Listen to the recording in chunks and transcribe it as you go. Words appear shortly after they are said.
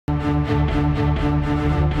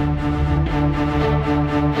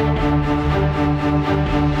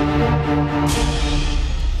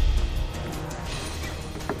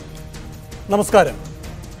നമസ്കാരം.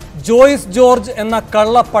 ജോയിസ് ജോർജ് എന്ന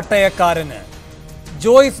കള്ളപ്പട്ടയക്കാരന്,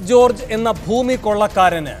 ജോയിസ് ജോർജ് എന്ന ഭൂമി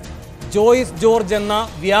കൊള്ളക്കാരന്, ജോയിസ് ജോർജ് എന്ന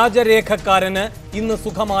വ്യാജരേഖക്കാരന് ഇന്ന്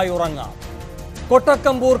സുഖമായി ഉറങ്ങാം.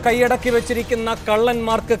 കൊട്ടക്കമ്പൂർ കൈയടക്കി വെച്ചിരിക്കുന്ന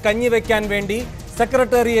കള്ളന്മാർക്ക് കഞ്ഞിവെക്കാൻ വേണ്ടി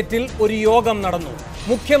സെക്രട്ടേറിയറ്റിൽ ഒരു യോഗം നടന്നു.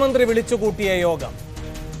 മുഖ്യമന്ത്രി വിളിച്ചുകൂട്ടിയ യോഗം.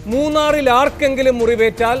 മൂന്നാറിൽ ആർക്കെങ്കിലും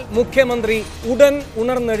മുറിവേറ്റാൽ മുഖ്യമന്ത്രി ഉടൻ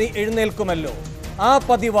എഴുന്നേൽക്കുമല്ലോ. ആ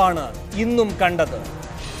പതിവാണ് ഇന്നും കണ്ടത്.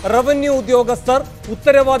 റവന്യൂ ഉദ്യോഗസ്ഥർ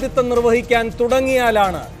ഉത്തരവാദിത്തം നിർവഹിക്കാൻ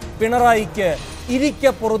തുടങ്ങിയാലാണ് പിണറായിക്ക്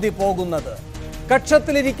ഇരിക്കപ്പൊറുതി പോകുന്നത്.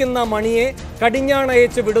 കക്ഷത്തിലിരിക്കുന്ന മണിയെ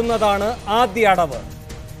കടിഞ്ഞാണയച്ച് വിടുന്നതാണ് ആദ്യ അടവ്.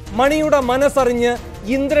 മണിയുടെ മനസ്സറിഞ്ഞ്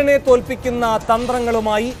ഇന്ദ്രനെ തോൽപ്പിക്കുന്ന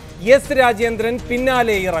തന്ത്രങ്ങളുമായി എസ് രാജേന്ദ്രൻ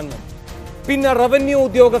പിന്നാലെ ഇറങ്ങും. പിന്നെ റവന്യൂ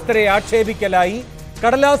ഉദ്യോഗസ്ഥരെ ആക്ഷേപിക്കലായി,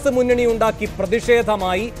 കടലാസ് മുന്നണി ഉണ്ടാക്കി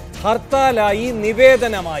പ്രതിഷേധമായി, ഹർത്താലായി,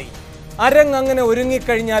 നിവേദനമായി. അരങ്ങങ്ങനെ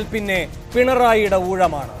ഒരുങ്ങിക്കഴിഞ്ഞാൽ പിന്നെ പിണറായിയുടെ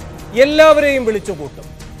ഊഴമാണ്. എല്ലാവരെയും വിളിച്ചുകൂട്ടും.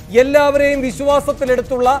 എല്ലാവരെയും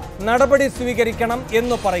വിശ്വാസത്തിലെടുത്തുള്ള നടപടി സ്വീകരിക്കണം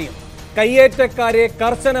എന്ന് പറയും. കയ്യേറ്റക്കാരെ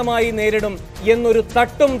കർശനമായി നേരിടും എന്നൊരു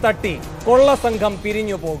തട്ടും തട്ടി കൊള്ളസംഘം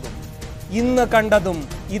പിരിഞ്ഞു പോകും. ഇന്ന് കണ്ടതും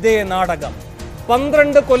ഇതേ നാടകം.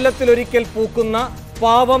 12 കൊല്ലത്തിലൊരിക്കൽ പൂക്കുന്ന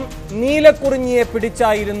പാവം നീലക്കുറിഞ്ഞിയെ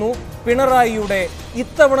പിടിച്ചായിരുന്നു പിണറായിയുടെ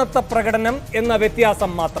ഇത്തവണത്തെ പ്രകടനം എന്ന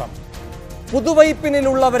വ്യത്യാസം മാത്രം.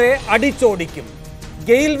 പുതുവൈപ്പിനുള്ളവരെ അടിച്ചോടിക്കും.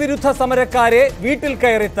 ഗെയിൽ വിരുദ്ധ സമരക്കാരെ വീട്ടിൽ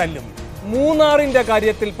കയറി തല്ലും. മൂന്നാറിന്റെ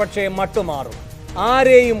കാര്യത്തിൽ പക്ഷേ മട്ടുമാറും.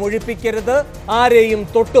 ആരെയും ഒഴിപ്പിക്കരുത്, ആരെയും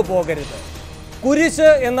തൊട്ടുപോകരുത്. കുരിശ്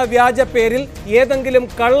എന്ന വ്യാജ പേരിൽ ഏതെങ്കിലും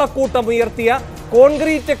കള്ളക്കൂട്ടമുയർത്തിയ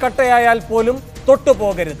കോൺക്രീറ്റ് കട്ടയായാൽ പോലും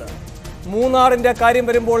തൊട്ടുപോകരുത്. മൂന്നാറിന്റെ കാര്യം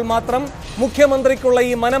വരുമ്പോൾ മാത്രം മുഖ്യമന്ത്രിക്കുള്ള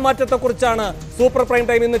ഈ മനമാറ്റത്തെക്കുറിച്ചാണ് സൂപ്പർ പ്രൈം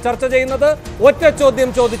ടൈം ഇന്ന് ചർച്ച ചെയ്യുന്നത്. ഒറ്റ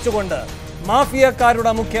ചോദ്യം ചോദിച്ചുകൊണ്ട്,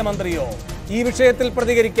 മാഫിയക്കാരുടെ മുഖ്യമന്ത്രിയോ? ഈ വിഷയത്തിൽ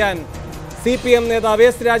പ്രതികരിക്കാൻ CPM നേതാവ്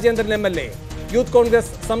S Rajendran MLA, youth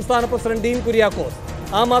Congress സംസ്ഥാന പ്രസിഡന്റ് ഡീൻ കുര്യാക്കോസ്,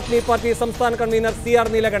 ആം ആദ്മി പാർട്ടി സംസ്ഥാന കൺവീനർ CR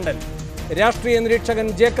നീലകണ്ഠൻ, രാഷ്ട്രീയ നിരീക്ഷകൻ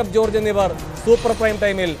ജേക്കബ് ജോർജ് എന്നിവർ സൂപ്പർ പ്രൈം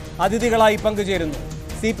ടൈമിൽ അതിഥികളായി പങ്കുചേരുന്നു.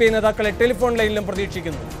 CPI നേതാക്കളെ ടെലിഫോൺ ലൈനിലും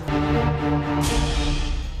പ്രതീക്ഷിക്കുന്നു.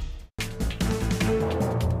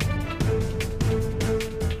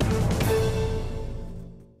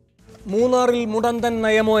 മൂന്നാറിൽ മുടന്തൻ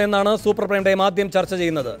നയമോ എന്നാണ് സൂപ്പർ പ്രൈം ടൈം ആദ്യം ചർച്ച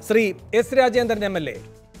ചെയ്യുന്നത്. ശ്രീ S രാജേന്ദ്രൻ MLA,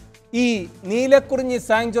 ഈ നീലക്കുറിഞ്ഞി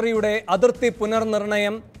സാങ്ച്വറിയുടെ അതിർത്തി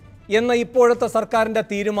പുനർനിർണയം എന്ന ഇപ്പോഴത്തെ സർക്കാരിൻ്റെ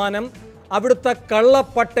തീരുമാനം അവിടുത്തെ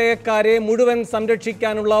കള്ളപ്പട്ടയക്കാരെ മുഴുവൻ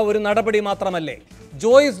സംരക്ഷിക്കാനുള്ള ഒരു നടപടി മാത്രമല്ലേ?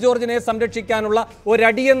 ജോയിസ് ജോർജിനെ സംരക്ഷിക്കാനുള്ള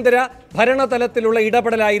ഒരടിയന്തര ഭരണതലത്തിലുള്ള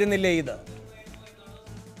ഇടപെടലായിരുന്നില്ലേ ഇത്?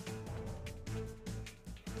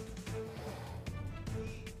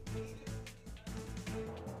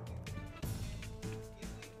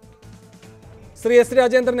 Shri S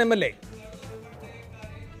Rajendran MLA.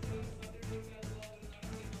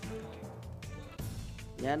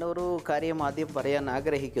 ഞാനൊരു കാര്യം ആദ്യം പറയാൻ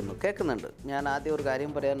ആഗ്രഹിക്കുന്നു. കേൾക്കുന്നുണ്ട്? ഞാൻ ആദ്യം ഒരു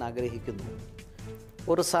കാര്യം പറയാൻ ആഗ്രഹിക്കുന്നു.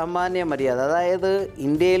 ഒരു സാമാന്യ മര്യാദ, അതായത്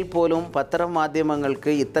ഇന്ത്യയിൽ പോലും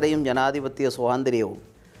പത്രമാധ്യമങ്ങൾക്ക് ഇത്രയും ജനാധിപത്യ സ്വാതന്ത്ര്യവും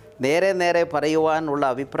നേരെ പറയുവാനുള്ള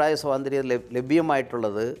അഭിപ്രായ സ്വാതന്ത്ര്യം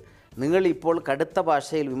ലഭ്യമായിട്ടുള്ളത് നിങ്ങളിപ്പോൾ കടുത്ത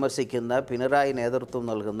ഭാഷയിൽ വിമർശിക്കുന്ന പിണറായി നേതൃത്വം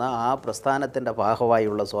നൽകുന്ന ആ പ്രസ്ഥാനത്തിൻ്റെ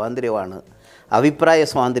ഭാഗമായുള്ള സ്വാതന്ത്ര്യമാണ്, അഭിപ്രായ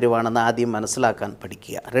സ്വാതന്ത്ര്യമാണെന്ന് ആദ്യം മനസ്സിലാക്കാൻ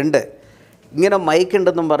പഠിക്കുക. 2, ഇങ്ങനെ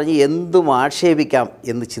മൈക്കുണ്ടെന്നും പറഞ്ഞ് എന്തും ആക്ഷേപിക്കാം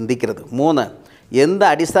എന്ന് ചിന്തിക്കരുത്. 3, എന്ത്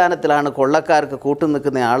അടിസ്ഥാനത്തിലാണ് കൊള്ളക്കാർക്ക്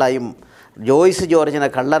കൂട്ടുനിൽക്കുന്ന ആളായും ജോയിസ് ജോർജിനെ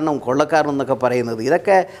കള്ളനും കൊള്ളക്കാരനും എന്നൊക്കെ പറയുന്നത്?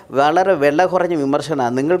 ഇതൊക്കെ വളരെ വില കുറഞ്ഞ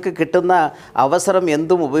വിമർശനമാണ്. നിങ്ങൾക്ക് കിട്ടുന്ന അവസരം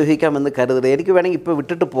എന്തും ഉപയോഗിക്കാമെന്ന് കരുതരുത്. എനിക്ക് വേണമെങ്കിൽ ഇപ്പോൾ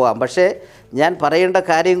വിട്ടിട്ട് പോകാം, പക്ഷേ ഞാൻ പറയേണ്ട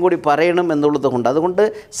കാര്യം കൂടി പറയണം എന്നുള്ളത് കൊണ്ട് അതുകൊണ്ട്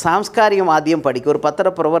സാംസ്കാരികം ആദ്യം പഠിക്കും. ഒരു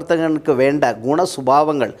പത്രപ്രവർത്തകർക്ക് വേണ്ട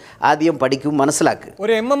ഗുണസ്വഭാവങ്ങൾ ആദ്യം പഠിക്കും, മനസ്സിലാക്കുക.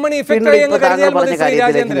 പിന്നെ ഇപ്പോൾ താങ്കൾ പറഞ്ഞ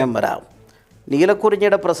കാര്യത്തിലേക്ക് ഞാൻ വരാം.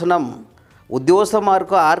 നീലക്കുറിഞ്ഞിയുടെ പ്രശ്നം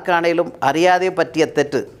ഉദ്യോഗസ്ഥന്മാർക്കോ ആർക്കാണേലും അറിയാതെ പറ്റിയ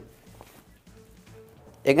തെറ്റ്.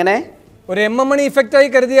 എങ്ങനെ ഒരു മണി ഇഫക്റ്റായി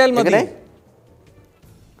കരുതിയാൽ മതി.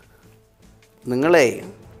 നിങ്ങളെ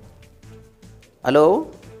ഹലോ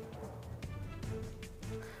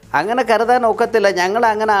അങ്ങനെ കരുതാൻ ഒക്കത്തില്ല. ഞങ്ങൾ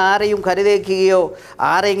അങ്ങനെ ആരെയും കരുതേക്കുകയോ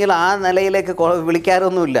ആരെങ്കിലും ആ നിലയിലേക്ക്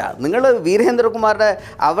വിളിക്കാറൊന്നുമില്ല. നിങ്ങൾ വീരേന്ദ്രകുമാരുടെ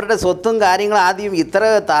അവരുടെ സ്വത്തും കാര്യങ്ങളും ആദ്യം ഇത്ര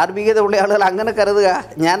താർവികത ഉള്ള ആളുകൾ അങ്ങനെ കരുതുക.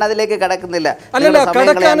 ഞാൻ അതിലേക്ക് കടക്കുന്നില്ല.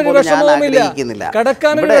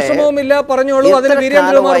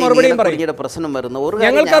 പ്രശ്നം വരുന്നു.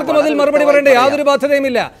 യാതൊരു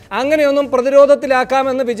ബാധ്യതയുമില്ല. അങ്ങനെയൊന്നും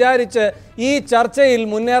പ്രതിരോധത്തിലാക്കാമെന്ന് വിചാരിച്ച് ഈ ചർച്ചയിൽ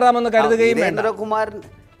മുന്നേറാമെന്ന് കരുതുകയും വീരേന്ദ്രകുമാർ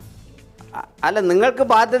അല്ല, നിങ്ങൾക്ക്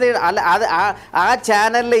ബാധ്യത അല്ല. അത് ആ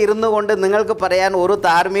ചാനലിൽ ഇരുന്നു കൊണ്ട് നിങ്ങൾക്ക് പറയാൻ ഒരു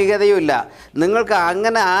ധാർമ്മികതയും ഇല്ല. നിങ്ങൾക്ക്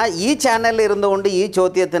അങ്ങനെ ഈ ചാനലിൽ ഇരുന്നു കൊണ്ട് ഈ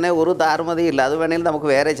ചോദ്യത്തിന് ഒരു ധാർമ്മികതയില്ല. അത് വേണമെങ്കിൽ നമുക്ക്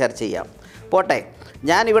വേറെ ചർച്ച ചെയ്യാം. പോട്ടെ,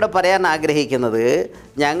 ഞാനിവിടെ പറയാൻ ആഗ്രഹിക്കുന്നത്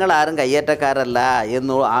ഞങ്ങളാരും കയ്യേറ്റക്കാരല്ല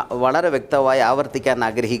എന്ന് വളരെ വ്യക്തമായി ആവർത്തിക്കാൻ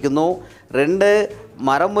ആഗ്രഹിക്കുന്നു. 2,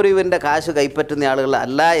 മറമുറിവിൻ്റെ കാശ് കൈപ്പറ്റുന്ന ആളുകൾ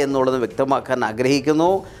അല്ല എന്നുള്ളത് വ്യക്തമാക്കാൻ ആഗ്രഹിക്കുന്നു.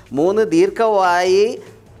 3, ദീർഘമായി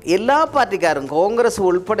എല്ലാ പാർട്ടിക്കാരും കോൺഗ്രസ്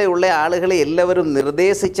ഉൾപ്പെടെയുള്ള ആളുകളെ എല്ലാവരും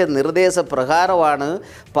നിർദ്ദേശിച്ച നിർദ്ദേശപ്രകാരമാണ്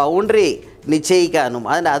ബൗണ്ടറി നിശ്ചയിക്കാനും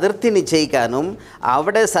അതിൻ്റെ അതിർത്തി നിശ്ചയിക്കാനും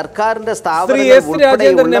അവിടെ സർക്കാരിൻ്റെ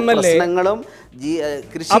പ്രശ്നങ്ങളും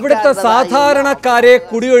അവിടുത്തെ സാധാരണക്കാരെ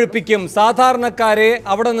കുടിയൊഴിപ്പിക്കും, സാധാരണക്കാരെ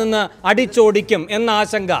അവിടെ നിന്ന് അടിച്ചോടിക്കും എന്ന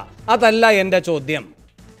ആശങ്ക അതല്ല എൻ്റെ ചോദ്യം.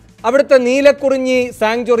 അവിടുത്തെ നീലക്കുറിഞ്ഞി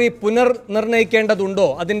സാങ്ച്വറി പുനർനിർണയിക്കേണ്ടതുണ്ടോ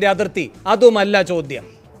അതിൻ്റെ അതിർത്തി? അതുമല്ല ചോദ്യം.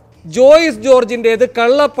 ജോയിസ് ജോർജിൻ്റേത്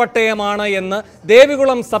കള്ളപ്പട്ടയമാണ് എന്ന്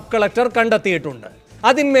ദേവികുളം സബ് കളക്ടർ കണ്ടെത്തിയിട്ടുണ്ട്.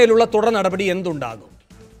 അതിന്മേലുള്ള തുടർ നടപടി എന്തുണ്ടാകും?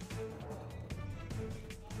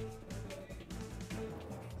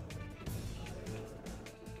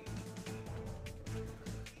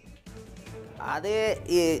 അത്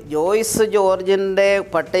ഈ ജോയിസ് ജോർജിൻ്റെ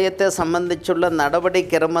പട്ടയത്തെ സംബന്ധിച്ചുള്ള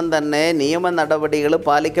നടപടിക്രമം തന്നെ നിയമ നടപടികൾ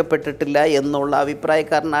പാലിക്കപ്പെട്ടിട്ടില്ല എന്നുള്ള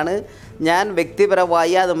അഭിപ്രായക്കാരനാണ് ഞാൻ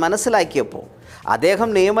വ്യക്തിപരമായി അത് മനസ്സിലാക്കിയപ്പോൾ. അദ്ദേഹം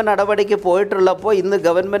നിയമ നടപടിക്ക് പോയിട്ടുള്ളപ്പോൾ ഇന്ന്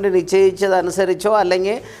ഗവൺമെൻറ് നിശ്ചയിച്ചതനുസരിച്ചോ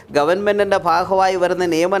അല്ലെങ്കിൽ ഗവൺമെൻറ്റിൻ്റെ ഭാഗമായി വരുന്ന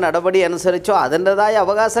നിയമ നടപടി അനുസരിച്ചോ അതിൻ്റെതായ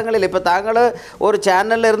അവകാശങ്ങളിൽ ഇപ്പോൾ താങ്കൾ ഒരു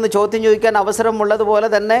ചാനലിലിരുന്ന് ചോദ്യം ചോദിക്കാൻ അവസരമുള്ളതുപോലെ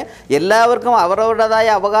തന്നെ എല്ലാവർക്കും അവരവരുടേതായ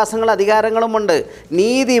അവകാശങ്ങളും അധികാരങ്ങളുമുണ്ട്.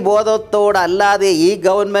 നീതിബോധത്തോടല്ലാതെ ഈ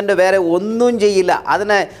ഗവൺമെൻറ് വേറെ ഒന്നും ചെയ്യില്ല.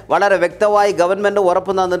 അതിനെ വളരെ വ്യക്തമായി ഗവൺമെൻറ്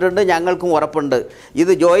ഉറപ്പ് തന്നിട്ടുണ്ട്, ഞങ്ങൾക്കും ഉറപ്പുണ്ട്.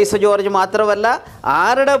 ഇത് ജോയിസ് ജോർജ് മാത്രമല്ല,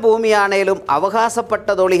 ആരുടെ ഭൂമിയാണേലും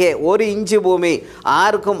അവകാശപ്പെട്ടതൊഴികെ 1 ഇഞ്ച് ഭൂമി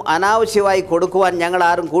ആർക്കും അനാവശ്യമായി കൊടുക്കുവാൻ ഞങ്ങൾ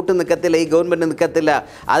ആരും കൂട്ടു നിൽക്കത്തില്ല, ഈ ഗവൺമെൻറ് നിൽക്കത്തില്ല.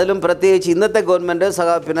 അതിലും പ്രത്യേകിച്ച് ഇന്നത്തെ ഗവൺമെൻറ്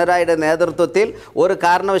പിണറായിയുടെ നേതൃത്വത്തിൽ ഒരു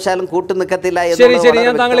കാരണവശാലും കൂട്ടു നിൽക്കത്തില്ല.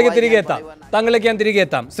 താങ്കളിലേക്ക് ഞാൻ തിരികെ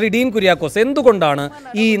എത്താം. ശ്രീ ഡീൻ കുര്യാക്കോസ്, എന്തുകൊണ്ടാണ്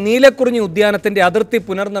ഈ നീലക്കുറിഞ്ഞി ഉദ്യാനത്തിന്റെ അതിർത്തി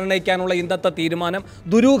പുനർനിർണ്ണയിക്കാനുള്ള ഇന്നത്തെ തീരുമാനം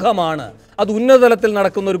ദുരൂഹമാണ്, അത് ഉന്നതതലത്തിൽ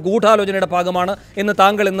നടക്കുന്ന ഒരു ഗൂഢാലോചനയുടെ ഭാഗമാണ് എന്ന്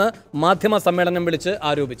താങ്കൾ ഇന്ന് മാധ്യമ സമ്മേളനം വിളിച്ച്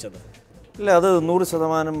ആരോപിച്ചത്? ഇല്ല, അത്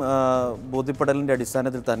 100% ബോധ്യപ്പെടലിൻ്റെ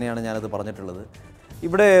അടിസ്ഥാനത്തിൽ തന്നെയാണ് ഞാനത് പറഞ്ഞിട്ടുള്ളത്.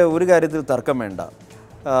 ഇവിടെ ഒരു കാര്യത്തിൽ തർക്കം വേണ്ട.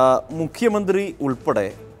 മുഖ്യമന്ത്രി ഉൾപ്പെടെ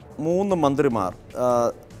 3 മന്ത്രിമാർ,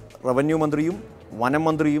 റവന്യൂ മന്ത്രിയും വനം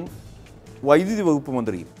മന്ത്രിയും വൈദ്യുതി വകുപ്പ്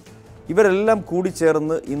മന്ത്രിയും ഇവരെല്ലാം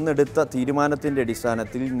കൂടിച്ചേർന്ന് ഇന്നെടുത്ത തീരുമാനത്തിൻ്റെ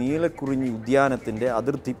അടിസ്ഥാനത്തിൽ നീലക്കുറിഞ്ഞി ഉദ്യാനത്തിൻ്റെ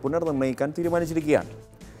അതിർത്തി പുനർനിർണ്ണയിക്കാൻ തീരുമാനിച്ചിരിക്കുകയാണ്.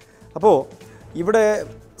 അപ്പോൾ ഇവിടെ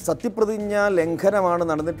സത്യപ്രതിജ്ഞാ ലംഘനമാണ്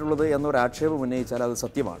നടന്നിട്ടുള്ളത് എന്നൊരാക്ഷേപം ഉന്നയിച്ചാൽ അത്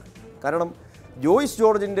സത്യമാണ്. കാരണം ജോയിസ്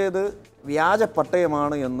ജോർജിൻ്റേത് വ്യാജ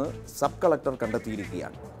പട്ടയമാണ് എന്ന് സബ് കളക്ടർ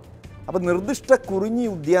കണ്ടെത്തിയിരിക്കുകയാണ്. അപ്പോൾ നിർദ്ദിഷ്ട കുറിഞ്ഞി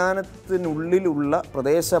ഉദ്യാനത്തിനുള്ളിലുള്ള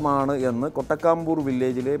പ്രദേശമാണ് എന്ന് കൊട്ടക്കാമ്പൂർ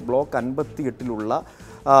വില്ലേജിലെ ബ്ലോക്ക് 58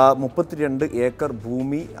 32 ഏക്കർ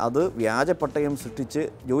ഭൂമി അത് വ്യാജ പട്ടയം സൃഷ്ടിച്ച്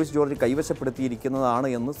ജോയിസ് ജോർജ് കൈവശപ്പെടുത്തിയിരിക്കുന്നതാണ്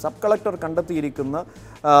എന്ന് സബ് കളക്ടർ കണ്ടെത്തിയിരിക്കുന്ന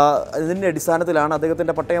ഇതിൻ്റെ അടിസ്ഥാനത്തിലാണ്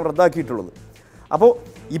അദ്ദേഹത്തിൻ്റെ പട്ടയം റദ്ദാക്കിയിട്ടുള്ളത്. അപ്പോൾ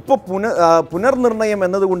ഇപ്പോൾ പുനർനിർണയം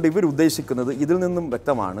എന്നതുകൊണ്ട് ഇവരുദ്ദേശിക്കുന്നത് ഇതിൽ നിന്നും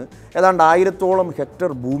വ്യക്തമാണ്, ഏതാണ്ട് 1000ഓളം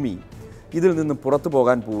ഹെക്ടർ ഭൂമി ഇതിൽ നിന്നും പുറത്തു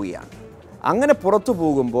പോകാൻ പോവുകയാണ്. അങ്ങനെ പുറത്തു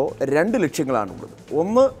പോകുമ്പോൾ 2 ലക്ഷ്യങ്ങളാണുള്ളത്.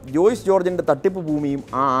 ഒന്ന്, ജോയിസ് ജോർജിൻ്റെ തട്ടിപ്പ് ഭൂമിയും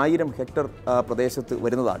ആ 1000 ഹെക്ടർ പ്രദേശത്ത്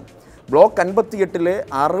വരുന്നതാണ്. ബ്ലോക്ക് 58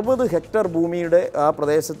 60 ഹെക്ടർ ഭൂമിയുടെ ആ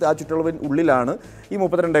പ്രദേശത്ത് ആ ചുറ്റളവിന് ഉള്ളിലാണ് ഈ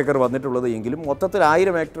 32 ഏക്കർ വന്നിട്ടുള്ളത് എങ്കിലും മൊത്തത്തിൽ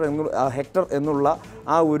 1000 ഹെക്ടർ എന്നുള്ള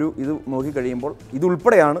ആ ഒരു ഇത് നോക്കിക്കഴിയുമ്പോൾ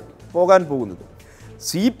ഇതുൾപ്പെടെയാണ് പോകാൻ പോകുന്നത്.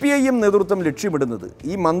 CPIM നേതൃത്വം ലക്ഷ്യമിടുന്നത്,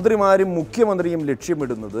 ഈ മന്ത്രിമാരും മുഖ്യമന്ത്രിയും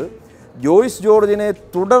ലക്ഷ്യമിടുന്നത് ജോയിസ് ജോർജിനെ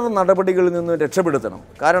തുടർ നടപടികളിൽ നിന്ന് രക്ഷപ്പെടുത്തണം.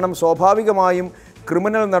 കാരണം സ്വാഭാവികമായും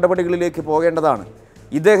ക്രിമിനൽ നടപടികളിലേക്ക് പോകേണ്ടതാണ്.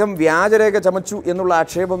 ഇദ്ദേഹം വ്യാജരേഖ ചമച്ചു എന്നുള്ള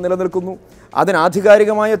ആക്ഷേപം നിലനിൽക്കുന്നു. അതിന്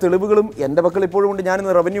ആധികാരികമായ തെളിവുകളും എൻ്റെ പക്കൽ ഇപ്പോഴും ഉണ്ട്.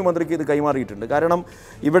 ഞാനിന്ന് റവന്യൂ മന്ത്രിക്ക് ഇത് കൈമാറിയിട്ടുണ്ട്. കാരണം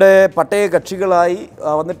ഇവിടെ പട്ടയ കക്ഷികളായി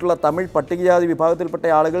വന്നിട്ടുള്ള തമിഴ് പട്ടികജാതി വിഭാഗത്തിൽപ്പെട്ട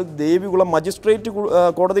ആളുകൾ ദേവികുളം മജിസ്ട്രേറ്റ്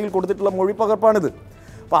കോടതിയിൽ കൊടുത്തിട്ടുള്ള മൊഴിപ്പകർപ്പാണിത്.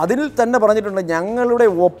 അപ്പോൾ അതിൽ തന്നെ പറഞ്ഞിട്ടുണ്ട്, ഞങ്ങളുടെ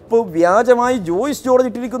ഒപ്പ് വ്യാജമായി ജോയിസ് ജോർജ്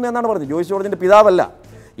ഇട്ടിരിക്കുന്നു എന്നാണ് പറഞ്ഞത്. ജോയിസ് ജോർജിൻ്റെ പിതാവല്ല.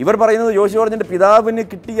 ഇവർ പറയുന്നത് ജോയിസ് ജോർജിൻ്റെ പിതാവിന്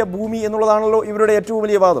കിട്ടിയ ഭൂമി എന്നുള്ളതാണല്ലോ ഇവരുടെ ഏറ്റവും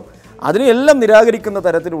വലിയ വാദം. അതിനെല്ലാം നിരാകരിക്കുന്ന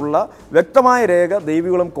തരത്തിലുള്ള വ്യക്തമായ രേഖ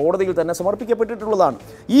ദേവികുളം കോടതിയിൽ തന്നെ സമർപ്പിക്കപ്പെട്ടിട്ടുള്ളതാണ്.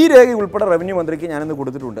 ഈ രേഖ ഉൾപ്പെടെ റവന്യൂ മന്ത്രിക്ക് ഞാനിന്ന്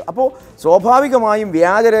കൊടുത്തിട്ടുണ്ട്. അപ്പോൾ സ്വാഭാവികമായും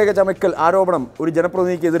വ്യാജരേഖ ചമക്കൽ ആരോപണം ഒരു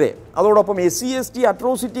ജനപ്രതിനിധിക്കെതിരെ, അതോടൊപ്പം SC/ST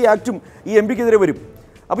അട്രോസിറ്റി ആക്റ്റും ഈ MPക്കെതിരെ വരും.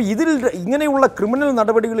 അപ്പോൾ ഇതിൽ ഇങ്ങനെയുള്ള ക്രിമിനൽ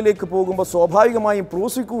നടപടികളിലേക്ക് പോകുമ്പോൾ സ്വാഭാവികമായും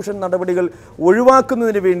പ്രോസിക്യൂഷൻ നടപടികൾ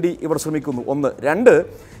ഒഴിവാക്കുന്നതിന് വേണ്ടി ഇവർ ശ്രമിക്കുന്നു. 1. 2,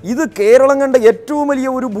 ഇത് കേരളം കണ്ട ഏറ്റവും വലിയ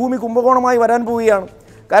ഒരു ഭൂമി കുംഭകോണമായി വരാൻ പോവുകയാണ്.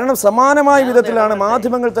 കാരണം സമാനമായ വിധത്തിലാണ്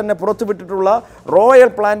മാധ്യമങ്ങൾ തന്നെ പുറത്തുവിട്ടിട്ടുള്ള റോയൽ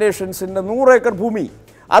പ്ലാന്റേഷൻസിൻ്റെ 100 ഏക്കർ ഭൂമി.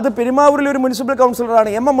 അത് പെരുമാവൂരിലെ ഒരു മുനിസിപ്പൽ കൗൺസിലറാണ്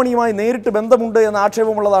MM മണിയുമായി നേരിട്ട് ബന്ധമുണ്ട് എന്ന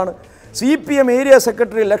ആക്ഷേപമുള്ളതാണ്. CPM ഏരിയ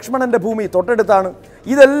സെക്രട്ടറി ലക്ഷ്മണൻ്റെ ഭൂമി തൊട്ടടുത്താണ്.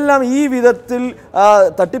 ഇതെല്ലാം ഈ വിധത്തിൽ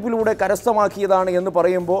തട്ടിപ്പിലൂടെ കരസ്ഥമാക്കിയതാണ് എന്ന്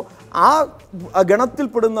പറയുമ്പോൾ ആ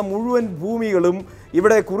ഗണത്തിൽപ്പെടുന്ന മുഴുവൻ ഭൂമികളും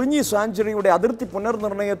ഇവിടെ കുറിഞ്ഞി സാങ്ച്വറിയുടെ അതിർത്തി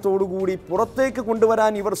പുനർനിർണയത്തോടുകൂടി പുറത്തേക്ക്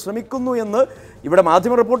കൊണ്ടുവരാൻ ഇവർ ശ്രമിക്കുന്നു എന്ന് ഇവിടെ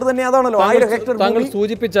മാധ്യമ റിപ്പോർട്ട് തന്നെ അതാണല്ലോ. 1000 ഹെക്ടർ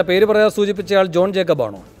സൂചിപ്പിച്ചയാൾ ജോൺ ജേക്കബ്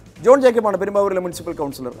ആണോ? John ജേക്കബാണ് പെരുമ്പാവൂരിലെ municipal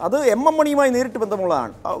councillor. അത് MM മണിയുമായി നേരിട്ട്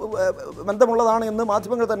ബന്ധമുള്ളതാണ് എന്ന്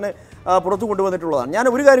മാധ്യമങ്ങൾ തന്നെ പുറത്തു കൊണ്ടുവന്നിട്ടുള്ളതാണ്. ഞാൻ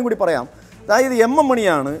ഒരു കാര്യം കൂടി പറയാം. അതായത് MM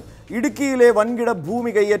മണിയാണ് ഇടുക്കിയിലെ വൻകിട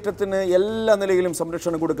ഭൂമി കയ്യേറ്റത്തിന് എല്ലാ നിലയിലും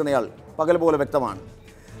സംരക്ഷണം കൊടുക്കുന്നയാൾ, പകൽ പോലെ വ്യക്തമാണ്.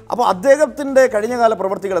 അപ്പോൾ അദ്ദേഹത്തിൻ്റെ കഴിഞ്ഞകാല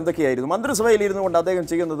പ്രവൃത്തികൾ എന്തൊക്കെയായിരുന്നു? മന്ത്രിസഭയിൽ ഇരുന്നു കൊണ്ട് അദ്ദേഹം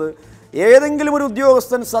ചെയ്യുന്നത്, ഏതെങ്കിലും ഒരു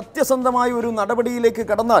ഉദ്യോഗസ്ഥൻ സത്യസന്ധമായ ഒരു നടപടിയിലേക്ക്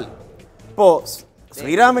കടന്നാൽ, ഇപ്പോൾ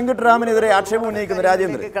ശ്രീരാം വെങ്കിട്ടരാമനെതിരെ ആക്ഷേപം ഉന്നയിക്കുന്ന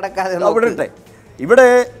രാജേന്ദ്രൻ അവിടെ ഇവിടെ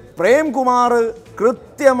പ്രേംകുമാർ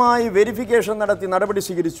കൃത്യമായി വെരിഫിക്കേഷൻ നടത്തി നടപടി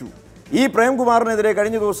സ്വീകരിച്ചു. ഈ പ്രേംകുമാറിനെതിരെ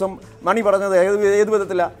കഴിഞ്ഞ ദിവസം മണി പറഞ്ഞത് ഏത്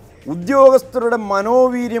വിധത്തിലാണ്? ഉദ്യോഗസ്ഥരുടെ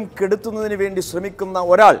മനോവീര്യം കെടുത്തുന്നതിന് വേണ്ടി ശ്രമിക്കുന്ന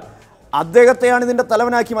ഒരാൾ, അദ്ദേഹത്തെയാണ് ഇതിൻ്റെ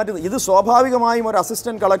തലവനാക്കി മാറ്റുന്നത്. ഇത് സ്വാഭാവികമായും ഒരു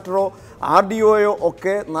അസിസ്റ്റൻറ്റ് കളക്ടറോ RDOയോ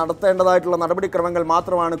ഒക്കെ നടത്തേണ്ടതായിട്ടുള്ള നടപടിക്രമങ്ങൾ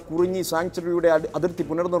മാത്രമാണ്. കുറിഞ്ഞി സാങ്ച്വറിയുടെ അതിർത്തി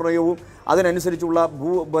പുനർനിർണയവും അതിനനുസരിച്ചുള്ള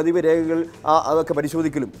ഭൂപതിവ് രേഖകൾ അതൊക്കെ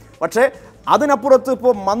പരിശോധിക്കലും. പക്ഷേ അതിനപ്പുറത്ത്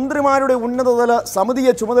ഇപ്പോൾ മന്ത്രിമാരുടെ ഉന്നതതല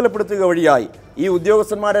സമിതിയെ ചുമതലപ്പെടുത്തുക വഴിയായി ഈ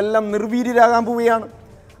ഉദ്യോഗസ്ഥന്മാരെല്ലാം നിർവീര്യരാകാൻ പോവുകയാണ്.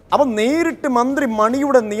 അപ്പം നേരിട്ട് മന്ത്രി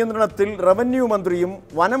മണിയുടെ നിയന്ത്രണത്തിൽ റവന്യൂ മന്ത്രിയും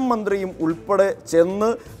വനം മന്ത്രിയും ഉൾപ്പെടെ ചെന്ന്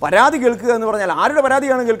പരാതി കേൾക്കുക എന്ന് പറഞ്ഞാൽ ആരുടെ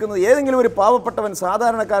പരാതിയാണ് കേൾക്കുന്നത്? ഏതെങ്കിലും ഒരു പാവപ്പെട്ടവൻ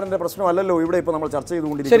സാധാരണക്കാരൻ്റെ പ്രശ്നമല്ലല്ലോ ഇവിടെ ഇപ്പോൾ നമ്മൾ ചർച്ച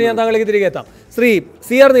ചെയ്തുകൊണ്ടിരിക്കുന്നത്. ശരി, ഞാൻ താങ്കളേക്ക് തിരികെ എത്താം. ശ്രീ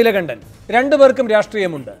CR നീലകണ്ഠൻ, രണ്ടുപേർക്കും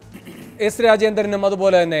രാഷ്ട്രീയമുണ്ട്, S രാജേന്ദ്രനും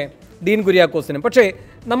അതുപോലെ തന്നെ ഡീൻ കുര്യാക്കോസിനും. പക്ഷേ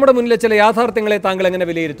നമ്മുടെ മുന്നിലെ ചില യാഥാർത്ഥ്യങ്ങളെ താങ്കൾ എങ്ങനെ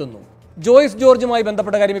വിലയിരുത്തുന്നു? ജോയ്സ് ജോർജുമായി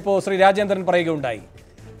ബന്ധപ്പെട്ട കാര്യം ഇപ്പോൾ ശ്രീ രാജേന്ദ്രൻ പറയുകയുണ്ടായി.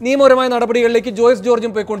 നിയമപരമായ നടപടികളിലേക്ക് ജോയ്സ്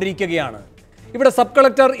ജോർജും പോയിക്കൊണ്ടിരിക്കുകയാണ്. ഇവിടെ സബ്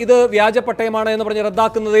കളക്ടർ ഇത് വ്യാജ പട്ടയമാണ് എന്ന് പറഞ്ഞ്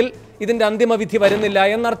റദ്ദാക്കുന്നതിൽ ഇതിൻ്റെ അന്തിമ വിധി വരുന്നില്ല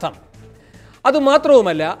എന്നർത്ഥം.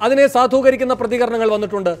 അതുമാത്രവുമല്ല, അതിനെ സാധൂകരിക്കുന്ന പ്രതികരണങ്ങൾ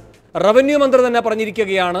വന്നിട്ടുണ്ട്. റവന്യൂ മന്ത്രി തന്നെ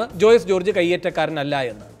പറഞ്ഞിരിക്കുകയാണ് ജോയ്സ് ജോർജ് കയ്യേറ്റക്കാരനല്ല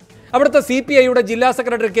എന്ന്. അവിടുത്തെ CPIയുടെ ജില്ലാ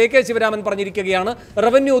സെക്രട്ടറി KK ശിവരാമൻ പറഞ്ഞിരിക്കുകയാണ്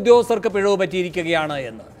റവന്യൂ ഉദ്യോഗസ്ഥർക്ക് പിഴവ് പറ്റിയിരിക്കുകയാണ്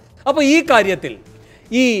എന്ന്. അപ്പോൾ ഈ കാര്യത്തിൽ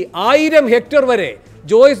ഈ 1000 ഹെക്ടർ വരെ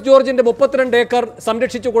ജോയ്സ് ജോർജിൻ്റെ 32 ഏക്കർ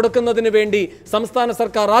സംരക്ഷിച്ചു കൊടുക്കുന്നതിന് വേണ്ടി സംസ്ഥാന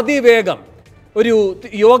സർക്കാർ അതിവേഗം ഒരു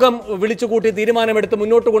യോഗം വിളിച്ചുകൂട്ടി തീരുമാനമെടുത്ത്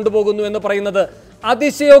മുന്നോട്ട് കൊണ്ടുപോകുന്നു എന്ന് പറയുന്നത്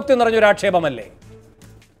അതിശയോക്തി നിറഞ്ഞൊരു ആക്ഷേപമല്ലേ?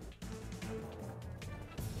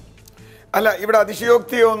 അല്ല, ഇവിടെ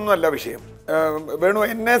അതിശയോക്തിയൊന്നുമല്ല വിഷയം. വേണു,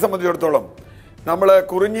 എന്നെ സംബന്ധിച്ചിടത്തോളം നമ്മൾ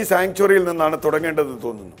കുറിഞ്ഞി സാങ്ച്വറിയിൽ നിന്നാണ് തുടങ്ങേണ്ടതെന്ന്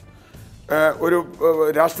തോന്നുന്നു. ഒരു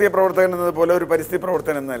രാഷ്ട്രീയ പ്രവർത്തകൻ എന്നതുപോലെ ഒരു പരിസ്ഥിതി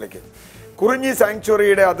പ്രവർത്തകൻ എന്ന നിലയ്ക്ക് കുറിഞ്ഞി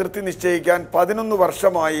സാങ്ച്വറിയുടെ അതിർത്തി നിശ്ചയിക്കാൻ 11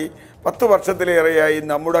 വർഷമായി 10 വർഷത്തിലേറെയായി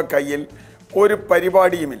നമ്മുടെ കയ്യിൽ ഒരു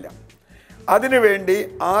പരിപാടിയുമില്ല. അതിനുവേണ്ടി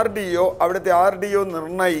അവിടുത്തെ RDO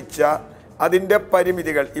നിർണയിച്ച അതിൻ്റെ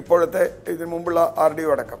പരിമിതികൾ, ഇപ്പോഴത്തെ ഇതിനു മുമ്പുള്ള RDO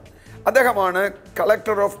അടക്കം, അദ്ദേഹമാണ്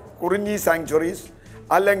കളക്ടർ ഓഫ് കുറിഞ്ഞി സാങ്ച്വറീസ്,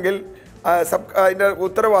 അല്ലെങ്കിൽ അതിൻ്റെ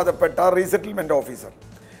ഉത്തരവാദപ്പെട്ട റീസെറ്റിൽമെൻറ്റ് ഓഫീസർ.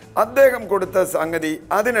 അദ്ദേഹം കൊടുത്ത സംഗതി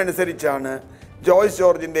അതിനനുസരിച്ചാണ് ജോയ്സ്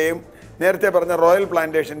ജോർജിൻ്റെയും നേരത്തെ പറഞ്ഞ റോയൽ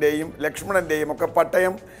പ്ലാന്റേഷൻ്റെയും ലക്ഷ്മണൻ്റെയും ഒക്കെ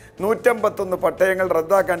പട്ടയം 151 പട്ടയങ്ങൾ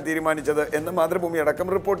റദ്ദാക്കാൻ തീരുമാനിച്ചത് എന്ന് മാതൃഭൂമി അടക്കം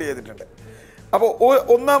റിപ്പോർട്ട് ചെയ്തിട്ടുണ്ട്. അപ്പോൾ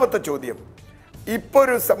ഒന്നാമത്തെ ചോദ്യം, ഇപ്പോൾ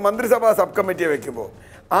ഒരു മന്ത്രിസഭാ സബ് കമ്മിറ്റിയെ വയ്ക്കുമ്പോൾ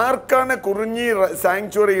ആർക്കാണ് കുറിഞ്ഞി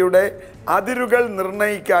സാങ്ച്വറിയുടെ അതിരുകൾ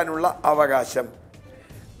നിർണ്ണയിക്കാനുള്ള അവകാശം?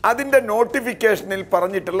 അതിൻ്റെ നോട്ടിഫിക്കേഷനിൽ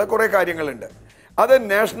പറഞ്ഞിട്ടുള്ള കുറേ കാര്യങ്ങളുണ്ട്. അത്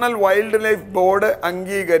നാഷണൽ വൈൽഡ് ലൈഫ് ബോർഡ്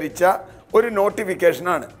അംഗീകരിച്ച ഒരു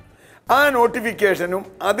നോട്ടിഫിക്കേഷനാണ്. ആ നോട്ടിഫിക്കേഷനും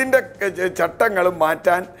അതിൻ്റെ ചട്ടങ്ങളും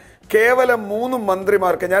മാറ്റാൻ കേവലം 3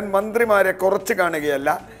 മന്ത്രിമാർക്ക്, ഞാൻ മന്ത്രിമാരെ കുറച്ച് കാണുകയല്ല,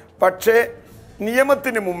 പക്ഷേ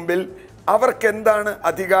നിയമത്തിന് മുമ്പിൽ അവർക്കെന്താണ്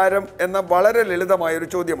അധികാരം എന്ന വളരെ ലളിതമായൊരു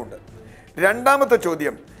ചോദ്യമുണ്ട്. രണ്ടാമത്തെ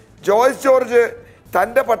ചോദ്യം, ജോയ്സ് ജോർജ്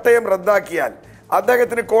തൻ്റെ പട്ടയം റദ്ദാക്കിയാൽ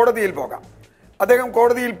അദ്ദേഹത്തിന് കോടതിയിൽ പോകാം. അദ്ദേഹം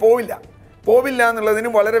കോടതിയിൽ പോവില്ല എന്നുള്ളതിന്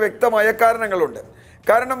വളരെ വ്യക്തമായ കാരണങ്ങളുണ്ട്.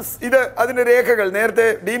 കാരണം അതിൻ്റെ രേഖകൾ നേരത്തെ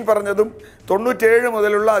ഡീൻ പറഞ്ഞതും 97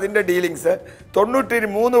 മുതലുള്ള അതിൻ്റെ ഡീലിങ്സ്,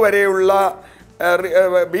 93 വരെയുള്ള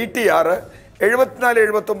BTR,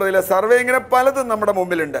 74-79 സർവേ, ഇങ്ങനെ പലതും നമ്മുടെ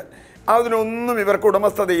മുമ്പിലുണ്ട്. അതിനൊന്നും ഇവർക്ക്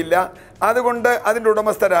ഉടമസ്ഥതയില്ല. അതുകൊണ്ട് അതിൻ്റെ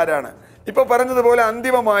ഉടമസ്ഥരാരാണ്? ഇപ്പോൾ പറഞ്ഞതുപോലെ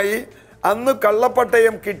അന്തിമമായി അന്ന്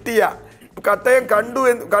കള്ളപ്പട്ടയം കിട്ടിയ, പട്ടയം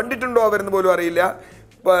കണ്ടിട്ടുണ്ടോ അവരെന്ന് പോലും അറിയില്ല,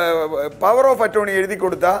 പവർ ഓഫ് അറ്റോർണി എഴുതി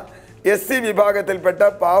കൊടുത്ത SC വിഭാഗത്തിൽപ്പെട്ട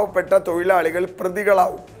പാവപ്പെട്ട തൊഴിലാളികൾ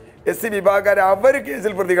പ്രതികളാവും. SC വിഭാഗക്കാർ അവർ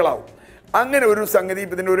കേസിൽ പ്രതികളാവും. അങ്ങനെ ഒരു സംഗതി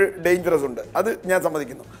ഇതിൻ്റെ ഒരു ഡേഞ്ചറസ് ഉണ്ട്, അത് ഞാൻ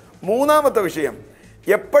സമ്മതിക്കുന്നു. മൂന്നാമത്തെ വിഷയം,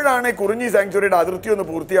 എപ്പോഴാണ് കുറിഞ്ഞി സാങ്ച്വറിയുടെ അതിർത്തി ഒന്ന്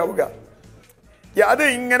പൂർത്തിയാവുക? അത്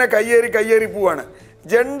ഇങ്ങനെ കയ്യേറി പോവാണ്.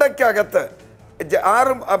 ജണ്ടയ്ക്കകത്ത്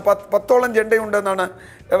 10ഓളം ജണ്ടയുണ്ടെന്നാണ്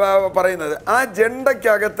പറയുന്നത്. ആ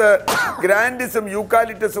ജണ്ടയ്ക്കകത്ത് ഗ്രാൻഡിസും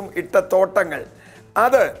യൂക്കാലിറ്റസും ഇട്ട തോട്ടങ്ങൾ,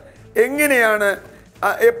 അത് എങ്ങനെയാണ്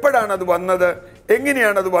എപ്പോഴാണ് അത് വന്നത്,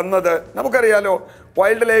 എങ്ങനെയാണത് വന്നത്? നമുക്കറിയാലോ,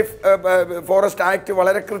 വൈൽഡ് ലൈഫ് ഫോറസ്റ്റ് ആക്ട്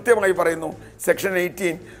വളരെ കൃത്യമായി പറയുന്നു, സെക്ഷൻ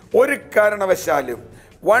 18, ഒരു കാരണവശാലും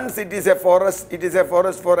once it is A forest, it is A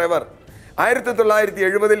forest for ever.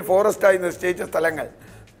 1970 ഫോറസ്റ്റായി നിശ്ചയിച്ച സ്ഥലങ്ങൾ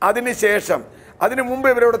അതിനുശേഷം, അതിനു മുമ്പ്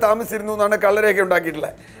ഇവരോട് താമസിച്ചിരുന്നു എന്നാണ് കള്ളരേഖ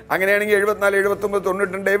ഉണ്ടാക്കിയിട്ടുള്ളത്. അങ്ങനെയാണെങ്കിൽ 74, 79,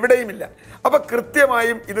 92 എവിടെയുമില്ല. അപ്പോൾ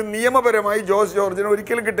കൃത്യമായും ഇത് നിയമപരമായി ജോയ്സ് ജോർജിന്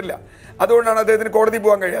ഒരിക്കലും കിട്ടില്ല. അതുകൊണ്ടാണ് അദ്ദേഹത്തിന് കോടതി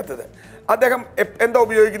പോകാൻ കഴിയാത്തത്. അദ്ദേഹം എന്താ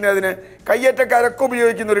ഉപയോഗിക്കുന്നത്? അതിന് കയ്യേറ്റക്കാരൊക്കെ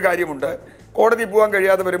ഉപയോഗിക്കുന്ന ഒരു കാര്യമുണ്ട്. കോടതി പോകാൻ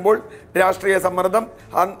കഴിയാതെ വരുമ്പോൾ രാഷ്ട്രീയ സമ്മർദ്ദം,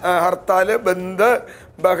 ഹർത്താൽ, ബന്ദ്,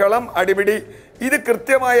 ബഹളം, അടിപിടി, ഇത്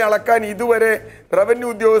കൃത്യമായി അളക്കാൻ ഇതുവരെ റവന്യൂ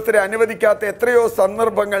ഉദ്യോഗസ്ഥരെ അനുവദിക്കാത്ത എത്രയോ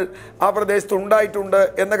സന്ദർഭങ്ങൾ ആ പ്രദേശത്ത് ഉണ്ടായിട്ടുണ്ട്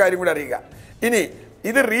എന്ന കാര്യം കൂടി അറിയുക. ഇനി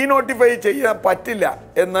ഇത് റീനോട്ടിഫൈ ചെയ്യാൻ പറ്റില്ല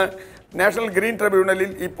എന്ന് നാഷണൽ ഗ്രീൻ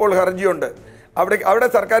ട്രിബ്യൂണലിൽ ഇപ്പോൾ ഹർജിയുണ്ട്. അവിടെ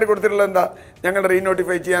സർക്കാർ കൊടുത്തിട്ടുള്ളത് എന്താ? ഞങ്ങൾ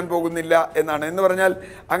റീനോട്ടിഫൈ ചെയ്യാൻ പോകുന്നില്ല എന്നാണ്. എന്ന് പറഞ്ഞാൽ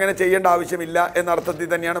അങ്ങനെ ചെയ്യേണ്ട ആവശ്യമില്ല എന്ന അർത്ഥത്തിൽ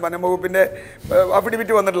തന്നെയാണ് വനം വകുപ്പിൻ്റെ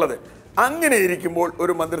അഫിഡവിറ്റ് വന്നിട്ടുള്ളത്. അങ്ങനെ ഇരിക്കുമ്പോൾ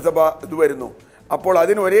ഒരു മന്ത്രിസഭ ഇത് വരുന്നു. അപ്പോൾ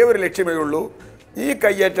അതിന് ഒരേ ഒരു ലക്ഷ്യമേ ഉള്ളൂ, ഈ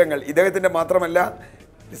കയ്യേറ്റങ്ങൾ, ഇദ്ദേഹത്തിൻ്റെ മാത്രമല്ല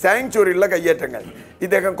സാങ്ച്വറിയുള്ള കയ്യേറ്റങ്ങൾ,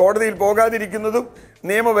 ഇദ്ദേഹം കോടതിയിൽ പോകാതിരിക്കുന്നതും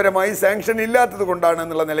നിയമപരമായി സാങ്ഷൻ ഇല്ലാത്തത് കൊണ്ടാണ്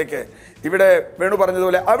എന്നുള്ള നിലയ്ക്ക് ഇവിടെ വേണു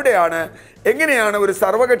പറഞ്ഞതുപോലെ അവിടെയാണ് എങ്ങനെയാണ് ഒരു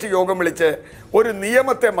സർവകക്ഷി യോഗം വിളിച്ച് ഒരു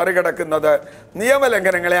നിയമത്തെ മറികടക്കുന്നത്,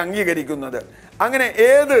 നിയമലംഘനങ്ങളെ അംഗീകരിക്കുന്നത്. അങ്ങനെ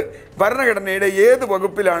ഏത് ഭരണഘടനയുടെ ഏത്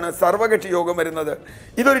വകുപ്പിലാണ് സർവകക്ഷി യോഗം വരുന്നത്?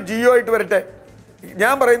 ഇതൊരു ജിയോ ആയിട്ട് വരട്ടെ.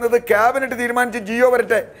 ഞാൻ പറയുന്നത് ക്യാബിനറ്റ് തീരുമാനിച്ച് ജിയോ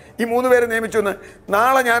വരട്ടെ. ഈ 3 പേരെ നിയമിച്ചു എന്ന്,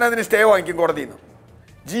 നാളെ ഞാനതിന് സ്റ്റേ വാങ്ങിക്കും കോടതിയിൽ നിന്ന്.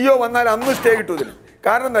 ജിയോ വന്നാൽ അന്ന് സ്റ്റേ കിട്ടും ഇതിന്.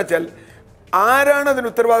 കാരണം എന്താ വെച്ചാൽ ആരാണ് അതിന്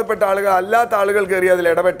ഉത്തരവാദപ്പെട്ട ആളുകൾ? അല്ലാത്ത ആളുകൾ കയറി അതിൽ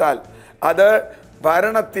ഇടപെട്ടാൽ അത്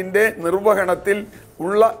ഭരണത്തിൻ്റെ നിർവഹണത്തിൽ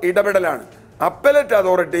ഉള്ള ഇടപെടലാണ്. അപ്പലറ്റ്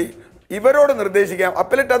അതോറിറ്റി ഇവരോട് നിർദ്ദേശിക്കാം.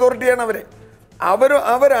 അപ്പലറ്റ് അതോറിറ്റിയാണ്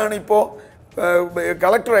അവരാണ് ഇപ്പോൾ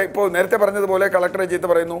കളക്ടറെ, ഇപ്പോൾ നേരത്തെ പറഞ്ഞതുപോലെ കളക്ടറെ ചീത്ത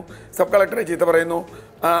പറയുന്നു, സബ് കളക്ടറെ ചീത്ത പറയുന്നു.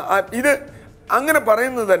 ഇത് അങ്ങനെ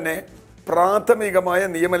പറയുന്നത് തന്നെ പ്രാഥമികമായ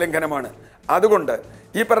നിയമലംഘനമാണ്. അതുകൊണ്ട്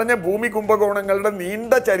ഈ പറഞ്ഞ ഭൂമി കുംഭകോണങ്ങളുടെ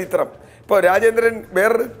നീണ്ട ചരിത്രം, ഇപ്പോൾ രാജേന്ദ്രൻ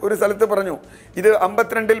വേറൊരു സ്ഥലത്ത് പറഞ്ഞു, ഇത്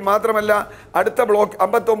 52 മാത്രമല്ല, അടുത്ത ബ്ലോക്ക്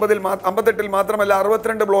 59, 58 മാത്രമല്ല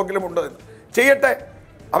 62 ബ്ലോക്കിലും ഉണ്ട് എന്ന്. ചെയ്യട്ടെ,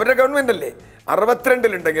 അവരുടെ ഗവൺമെൻറ് അല്ലേ.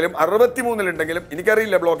 62 63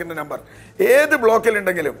 എനിക്കറിയില്ല ബ്ലോക്കിൻ്റെ നമ്പർ, ഏത്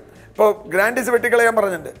ബ്ലോക്കിലുണ്ടെങ്കിലും. ഇപ്പോൾ ഗ്രാൻഡിസ് വെട്ടിക്കളയാൻ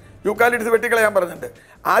പറഞ്ഞിട്ടുണ്ട്, യൂക്കാലിപ്റ്റസ് വെട്ടിക്കളയാൻ പറഞ്ഞിട്ടുണ്ട്.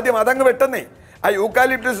 ആദ്യം അതങ്ങ് വെട്ടുന്നേ. ആ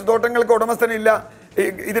യൂക്കാലിപ്റ്റസ് തോട്ടങ്ങൾക്ക് ഉടമസ്ഥനില്ല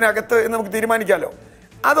ഇതിനകത്ത് എന്ന് നമുക്ക് തീരുമാനിക്കാമല്ലോ.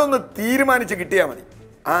 അതൊന്ന് തീരുമാനിച്ച് കിട്ടിയാൽ മതി,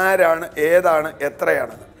 ആരാണ്, ഏതാണ്,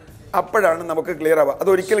 എത്രയാണെന്ന്. അപ്പോഴാണ് നമുക്ക് ക്ലിയർ ആവുക.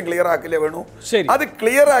 അതൊരിക്കലും ക്ലിയർ ആക്കില്ലേ വേണു. അത്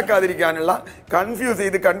ക്ലിയർ ആക്കാതിരിക്കാനുള്ള കൺഫ്യൂസ്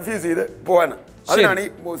ചെയ്ത് പോവാണ്. അതിനാണ് ഈ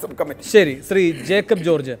സബ് കമ്മിറ്റി. ശരി, ശ്രീ ജേക്കബ്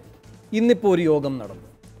ജോർജ്, ഇന്നിപ്പോൾ ഒരു യോഗം നടന്നു.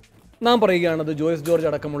 നാം പറയുകയാണത് ജോയ്സ് ജോർജ്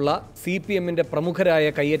അടക്കമുള്ള CPM-ന്റെ പ്രമുഖരായ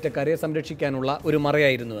കയ്യേറ്റക്കാരെ സംരക്ഷിക്കാനുള്ള ഒരു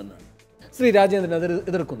മറയായിരുന്നുവെന്ന്. ശ്രീ രാജേന്ദ്രൻ അത്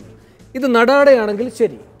എതിർക്കുന്നു. ഇത് നടാടെയാണെങ്കിൽ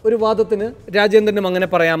ശരി, ഒരു വാദത്തിന് രാജേന്ദ്രനും അങ്ങനെ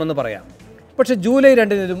പറയാമെന്ന് പറയാം. പക്ഷേ ജൂലൈ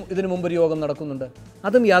 2 ഇതിനു മുമ്പ് ഒരു യോഗം നടക്കുന്നുണ്ട്.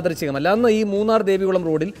 അതും യാദൃച്ഛികമല്ല. അന്ന് ഈ മൂന്നാർ ദേവികുളം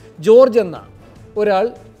റോഡിൽ ജോർജ് എന്ന ഒരാൾ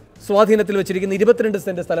സ്വാധീനത്തിൽ വെച്ചിരിക്കുന്ന 22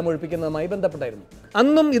 സെന്റ് സ്ഥലം ഒഴിപ്പിക്കുന്നതുമായി ബന്ധപ്പെട്ടായിരുന്നു.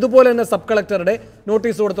 അന്നും ഇതുപോലെ തന്നെ സബ് കളക്ടറുടെ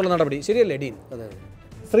നോട്ടീസ് കൊടുത്തുള്ള നടപടി ശരിയല്ലേ ഡീൻ?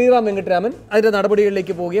 ശ്രീറാം വെങ്കിട്ടരാമൻ അതിൻ്റെ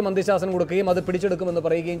നടപടികളിലേക്ക് പോവുകയും മന്ത്രിശാസനം കൊടുക്കുകയും അത് പിടിച്ചെടുക്കുമെന്ന്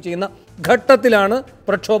പറയുകയും ചെയ്യുന്ന ഘട്ടത്തിലാണ്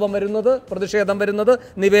പ്രക്ഷോഭം വരുന്നത്, പ്രതിഷേധം വരുന്നത്,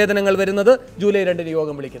 നിവേദനങ്ങൾ വരുന്നത്, ജൂലൈ 2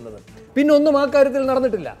 യോഗം വിളിക്കുന്നത്. പിന്നെ ഒന്നും ആ കാര്യത്തിൽ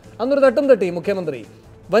നടന്നിട്ടില്ല. അന്നൊരു തട്ടും തട്ടി മുഖ്യമന്ത്രി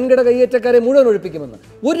വൻകിട കയ്യേറ്റക്കാരെ മുഴുവൻ ഒഴിപ്പിക്കുമെന്ന്.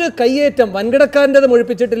 ഒരു കയ്യേറ്റം വൻകിടക്കാരൻ്റെതും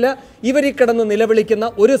ഒഴിപ്പിച്ചിട്ടില്ല. ഇവരിൽ കിടന്ന് നിലവിളിക്കുന്ന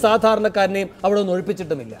ഒരു സാധാരണക്കാരനെയും അവിടെ ഒന്നും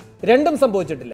ഒഴിപ്പിച്ചിട്ടുമില്ല. രണ്ടും സംഭവിച്ചിട്ടില്ല.